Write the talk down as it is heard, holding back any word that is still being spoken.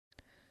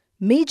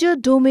Major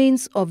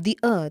domains of the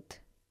Earth.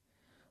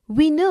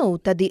 We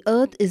know that the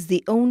Earth is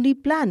the only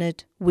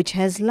planet which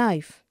has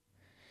life.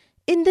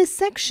 In this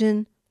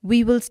section,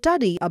 we will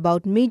study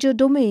about major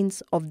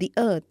domains of the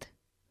Earth.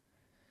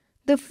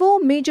 The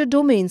four major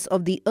domains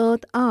of the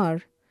Earth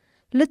are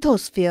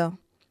Lithosphere,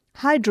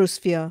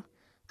 Hydrosphere,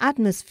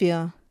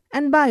 Atmosphere,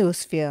 and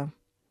Biosphere.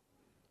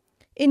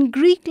 In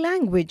Greek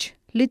language,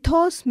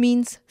 lithos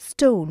means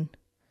stone.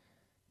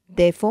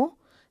 Therefore,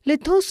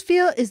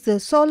 lithosphere is the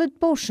solid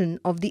portion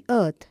of the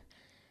Earth.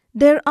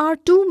 There are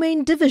two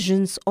main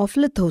divisions of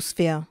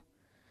lithosphere.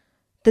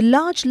 The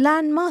large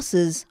land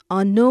masses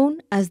are known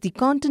as the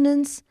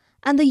continents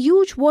and the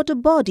huge water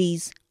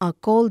bodies are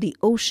called the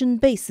ocean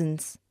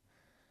basins.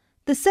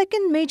 The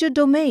second major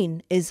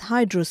domain is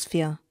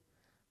hydrosphere.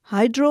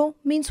 Hydro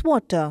means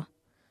water.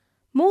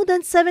 More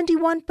than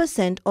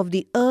 71% of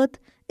the Earth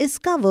is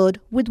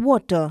covered with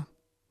water.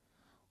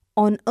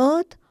 On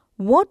Earth,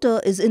 water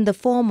is in the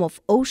form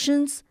of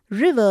oceans,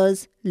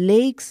 rivers,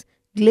 lakes,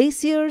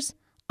 glaciers,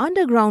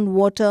 underground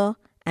water,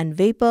 and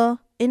vapor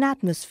in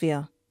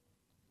atmosphere.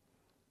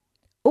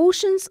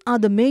 Oceans are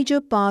the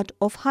major part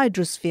of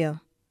hydrosphere.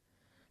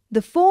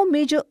 The four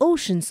major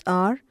oceans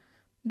are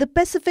the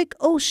Pacific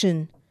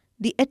Ocean,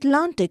 the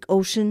Atlantic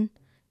Ocean,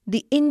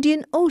 the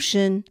Indian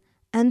Ocean,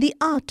 and the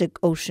Arctic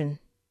Ocean.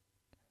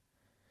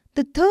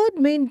 The third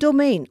main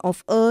domain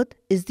of Earth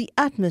is the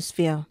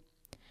atmosphere.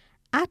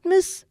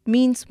 Atmos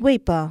means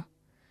vapor.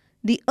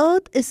 The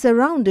Earth is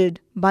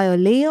surrounded by a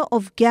layer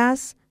of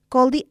gas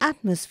called the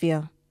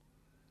atmosphere.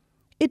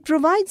 It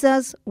provides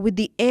us with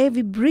the air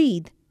we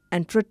breathe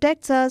and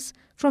protects us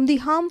from the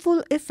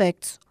harmful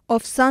effects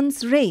of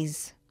sun's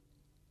rays.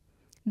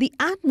 The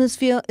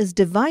atmosphere is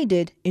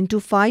divided into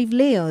 5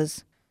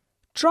 layers: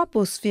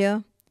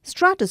 Troposphere,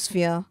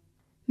 Stratosphere,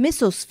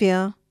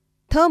 Mesosphere,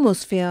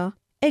 Thermosphere,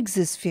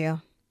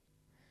 Exosphere.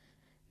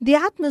 The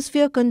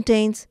atmosphere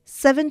contains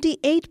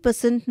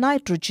 78%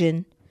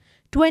 nitrogen,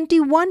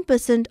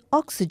 21%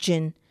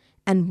 oxygen,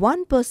 and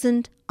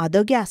 1%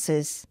 other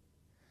gases.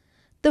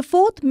 The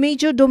fourth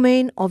major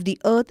domain of the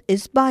Earth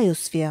is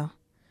biosphere.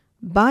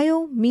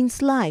 Bio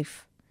means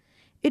life.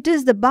 It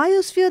is the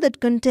biosphere that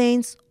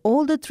contains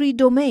all the 3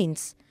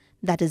 domains,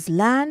 that is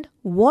land,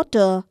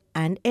 water,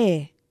 and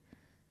air.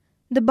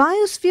 The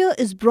biosphere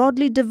is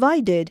broadly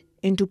divided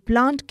into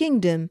plant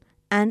kingdom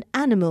and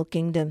animal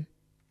kingdom.